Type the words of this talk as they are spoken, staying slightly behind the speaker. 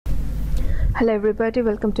Hello everybody,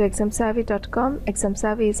 welcome to examsavvy.com.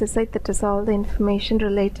 ExamSavvy is a site that has all the information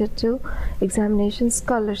related to examinations,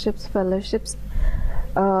 scholarships, fellowships,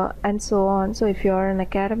 and so on. So if you are an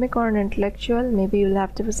academic or an intellectual, maybe you'll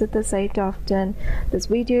have to visit the site often. This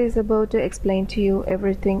video is about to explain to you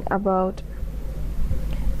everything about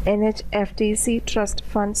NHFDC Trust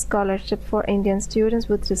Fund Scholarship for Indian students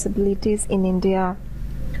with disabilities in India.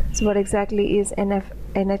 So what exactly is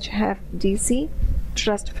NHFDC?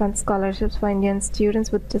 Trust Fund Scholarships for Indian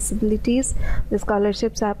students with disabilities. The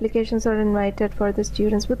scholarships applications are invited for the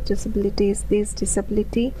students with disabilities. These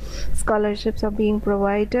disability scholarships are being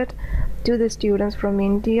provided to the students from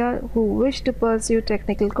India who wish to pursue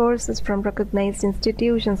technical courses from recognized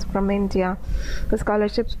institutions from India. The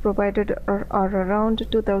scholarships provided are around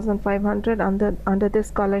 2,500 under this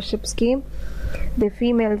scholarship scheme. The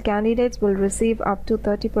female candidates will receive up to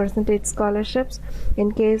 30% scholarships.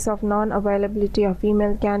 In case of non-availability of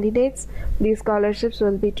female candidates, these scholarships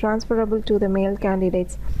will be transferable to the male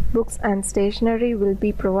candidates. Books and stationery will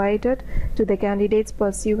be provided to the candidates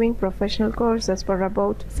pursuing professional courses for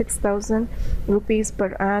about 6,000 rupees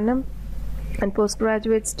per annum, and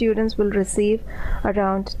postgraduate students will receive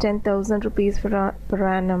around 10,000 rupees per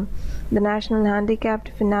annum. The National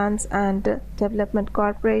Handicapped Finance and Development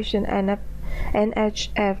Corporation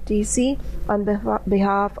NHFDC, on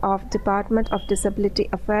behalf of Department of Disability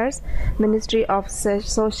Affairs, Ministry of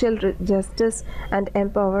Social Justice and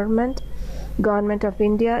Empowerment, Government of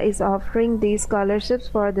India, is offering these scholarships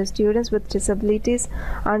for the students with disabilities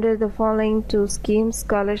under the following two schemes: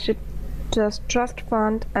 Scholarship Trust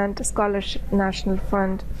Fund and Scholarship National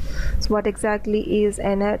Fund. So what exactly is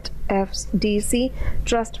NHFDC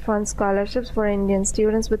Trust Fund Scholarships for Indian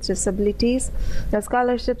students with disabilities? The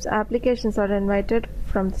scholarships applications are invited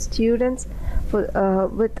from the students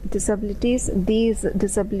with disabilities. These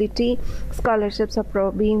disability scholarships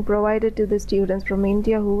are being provided to the students from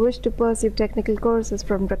India who wish to pursue technical courses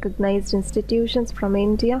from recognized institutions from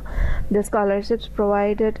India. The scholarships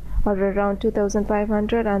provided are around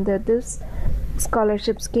 2,500 under this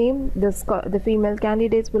scholarship scheme. The female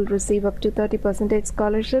candidates will receive up to 30%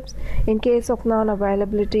 scholarships. In case of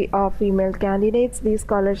non-availability of female candidates, these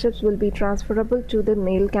scholarships will be transferable to the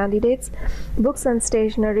male candidates. Books and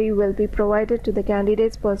stationery will be provided to the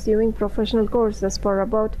candidates pursuing professional courses for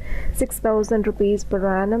about 6,000 rupees per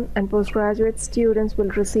annum, and postgraduate students will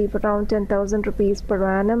receive around 10,000 rupees per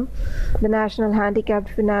annum. The National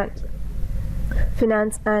Handicapped Finance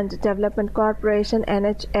and Development Corporation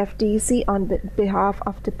NHFDC, on behalf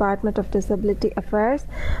of Department of Disability Affairs,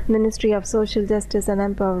 Ministry of Social Justice and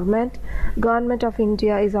Empowerment, Government of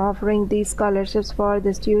India, is offering these scholarships for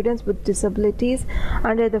the students with disabilities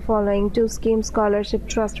under the following two schemes: Scholarship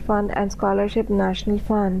Trust Fund and Scholarship National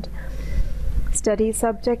Fund. Study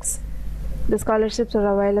subjects. The scholarships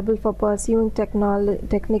are available for pursuing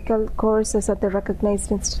technical courses at the recognized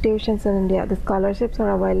institutions in India. The scholarships are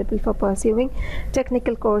available for pursuing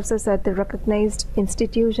technical courses at the recognized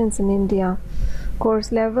institutions in India.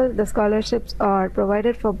 Course level. The scholarships are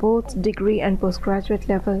provided for both degree and postgraduate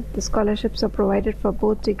level. The scholarships are provided for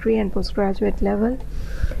both degree and postgraduate level.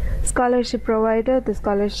 Scholarship provider. The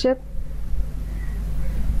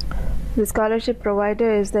scholarship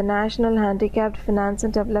provider is the National Handicapped Finance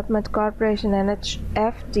and Development Corporation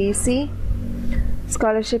NHFDC.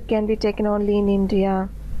 Scholarship can be taken only in India.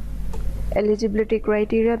 Eligibility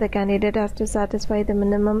criteria. The candidate has to satisfy the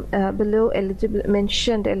minimum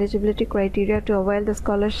mentioned eligibility criteria to avail the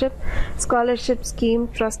scholarship. Scholarship scheme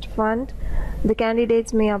Trust Fund. The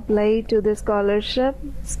candidates may apply to the scholarship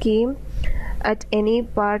scheme at any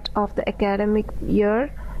part of the academic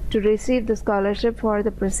year to receive the scholarship for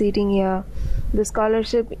the preceding year. The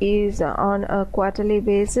scholarship is on a quarterly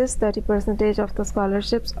basis. 30% of the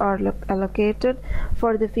scholarships are allocated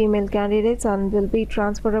for the female candidates and will be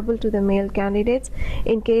transferable to the male candidates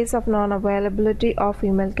in case of non-availability of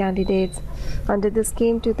female candidates. Under the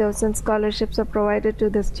scheme, 2,000 scholarships are provided to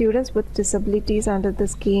the students with disabilities under the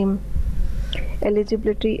scheme.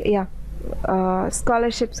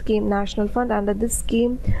 Scholarship scheme National Fund. Under this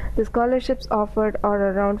scheme, the scholarships offered are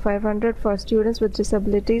around 500 for students with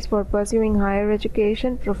disabilities for pursuing higher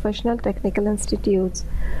education, professional, technical institutes.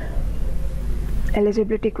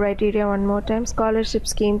 Eligibility criteria one more time. Scholarship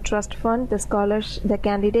scheme Trust Fund. The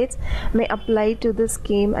candidates may apply to the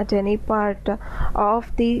scheme at any part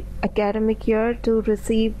of the academic year to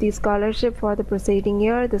receive the scholarship for the preceding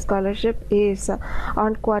year. The scholarship is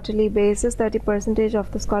on quarterly basis. 30%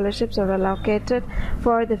 of the scholarships are allocated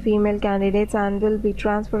for the female candidates and will be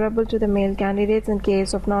transferable to the male candidates in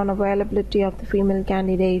case of non-availability of the female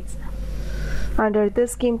candidates. Under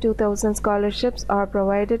this scheme, 2,000 scholarships are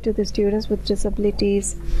provided to the students with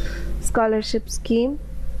disabilities. Scholarship scheme.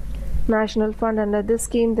 National fund. Under this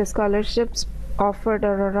scheme, the scholarships offered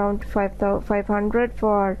are around 500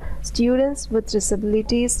 for students with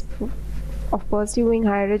disabilities of pursuing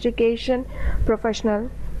higher education, professional,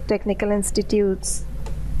 technical institutes.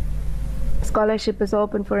 Scholarship is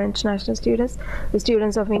open for international students. The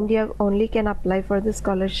students of India only can apply for the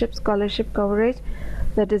scholarship. Scholarship coverage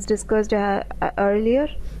that is discussed earlier.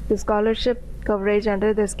 The scholarship coverage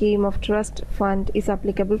under the scheme of trust fund is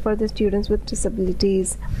applicable for the students with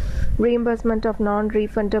disabilities. Reimbursement of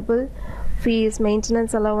non-refundable fees.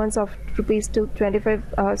 Maintenance allowance of rupees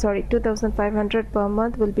 2,500 per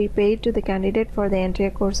month will be paid to the candidate for the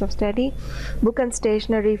entire course of study. Book and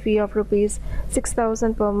stationery fee of rupees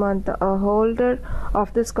 6,000 per month. A holder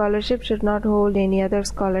of the scholarship should not hold any other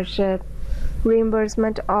scholarship.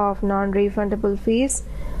 Reimbursement of non-refundable fees.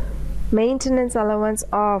 Maintenance allowance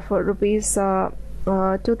of rupees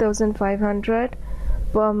 2,500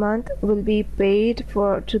 per month will be paid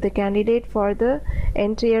to the candidate for the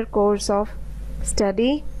entire course of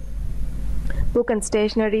study. Book and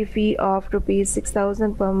stationery fee of rupees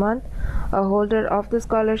 6,000 per month. A holder of the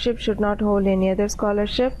scholarship should not hold any other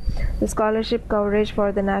scholarship. The scholarship coverage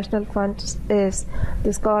for the national fund is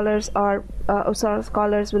the scholars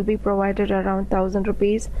will be provided around 1,000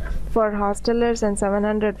 rupees for hostelers and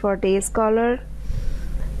 700 for day scholar.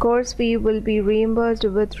 Course fee will be reimbursed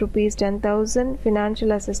with rupees 10,000.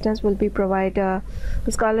 Financial assistance will be provided.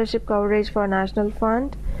 The scholarship coverage for national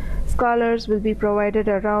fund. Scholars will be provided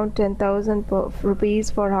around 10,000 rupees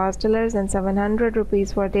for hostelers and 700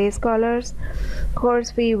 rupees for day scholars. Course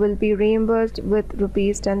fee will be reimbursed with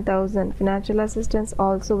rupees 10,000. Financial assistance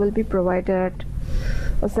also will be provided.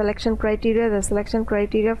 A selection criteria. The selection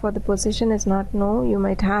criteria for the position is not known. You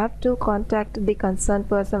might have to contact the concerned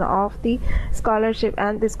person of the scholarship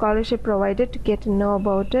and the scholarship provider to get to know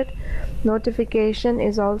about it. Notification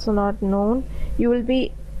is also not known. You will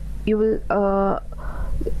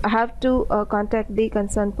have to contact the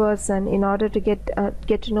concerned person in order to get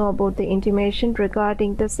to know about the intimation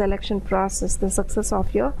regarding the selection process, the success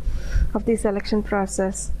of the selection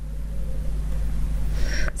process.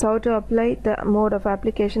 So how to apply? The mode of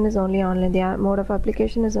application is only online. The mode of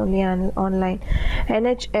application is only online.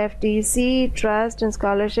 NHFDC Trust and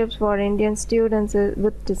Scholarships for Indian Students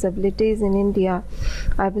with Disabilities in India.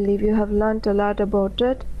 I believe you have learnt a lot about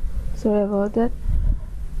it. Sorry about that.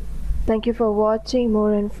 Thank you for watching.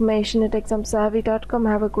 More information at examsavvy.com.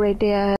 Have a great day ahead.